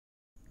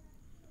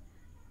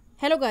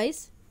Hello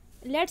guys,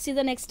 let's see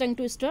the next tongue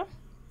twister.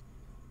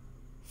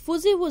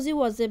 Fuzzy Wuzzy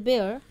was a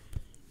bear.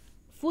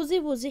 Fuzzy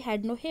Wuzzy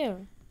had no hair.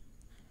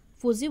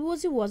 Fuzzy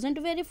Wuzzy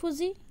wasn't very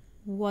fuzzy,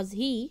 was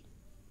he?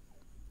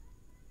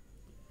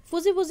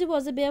 Fuzzy Wuzzy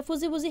was a bear.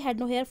 Fuzzy Wuzzy had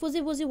no hair.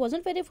 Fuzzy Wuzzy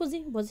wasn't very fuzzy,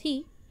 was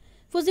he?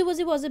 Fuzzy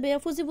Wuzzy was a bear.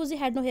 Fuzzy Wuzzy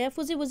had no hair.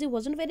 Fuzzy Wuzzy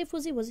wasn't very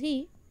fuzzy, was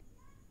he?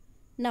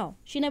 Now,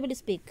 Sheena will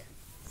speak.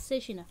 Say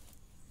Sheena.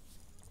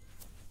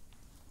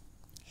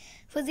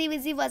 Fuzzy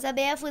Wuzzy was a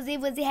bear. Fuzzy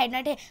Wuzzy had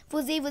not hair.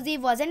 Fuzzy Wuzzy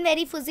wasn't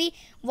very fuzzy,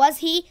 was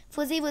he?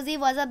 Fuzzy Wuzzy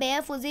was a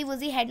bear. Fuzzy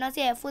Wuzzy had not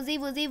hair. Fuzzy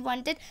Wuzzy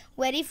wanted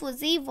very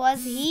fuzzy,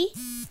 was he?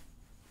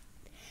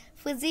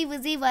 Fuzzy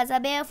Wuzzy was a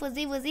bear.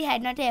 Fuzzy Wuzzy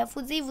had not hair.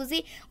 Fuzzy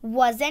Wuzzy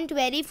wasn't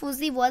very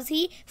fuzzy, was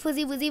he?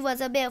 Fuzzy Wuzzy was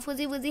a bear.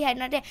 Fuzzy Wuzzy had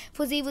not hair.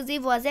 Fuzzy Wuzzy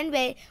wasn't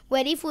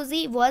very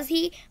fuzzy, was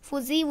he?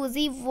 Fuzzy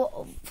Wuzzy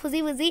was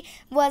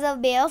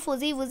a bear.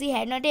 Fuzzy Wuzzy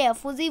had not hair.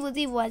 Fuzzy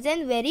Wuzzy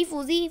wasn't very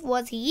fuzzy,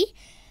 was he?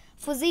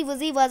 Fuzzy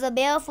Wuzzy was a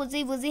bear.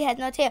 Fuzzy Wuzzy had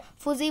not hair.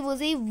 Fuzzy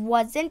Wuzzy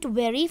wasn't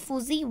very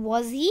fuzzy,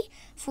 was he?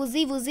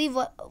 Fuzzy Wuzzy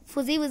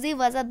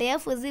was a bear.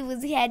 Fuzzy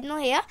Wuzzy had no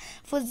hair.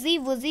 Fuzzy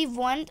Wuzzy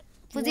wasn't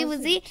very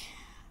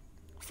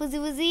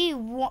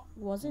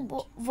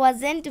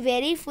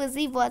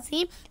fuzzy, was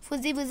he?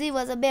 Fuzzy Wuzzy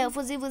was a bear.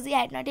 Fuzzy Wuzzy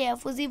had not hair.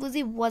 Fuzzy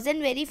Wuzzy wasn't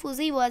very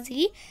fuzzy, was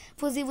he?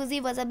 Fuzzy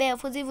Wuzzy was a bear.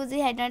 Fuzzy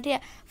Wuzzy had not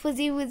hair.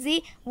 Fuzzy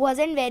Wuzzy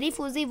wasn't very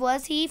fuzzy,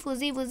 was he?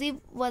 Fuzzy Wuzzy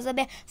was a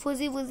bear.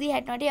 Fuzzy Wuzzy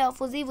had not hair.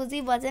 Fuzzy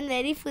Wuzzy wasn't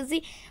very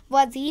fuzzy,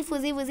 was he?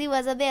 Fuzzy Wuzzy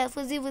was a bear.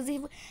 Fuzzy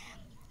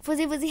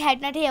Wuzzy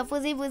had not hair.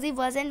 Fuzzy Wuzzy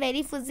wasn't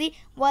very fuzzy,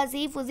 was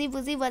he? Fuzzy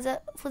Wuzzy was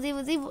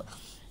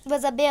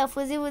a bear.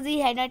 Fuzzy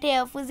Wuzzy had not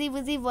hair. Fuzzy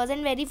Wuzzy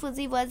wasn't very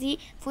fuzzy, was he?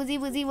 Fuzzy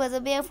Wuzzy was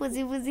a bear.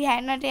 Fuzzy Wuzzy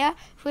had not hair.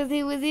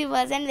 Fuzzy Wuzzy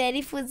wasn't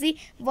very fuzzy,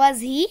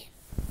 was he?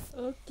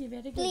 Okay,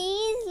 very good.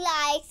 Please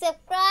like,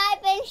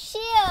 subscribe and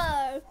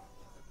share.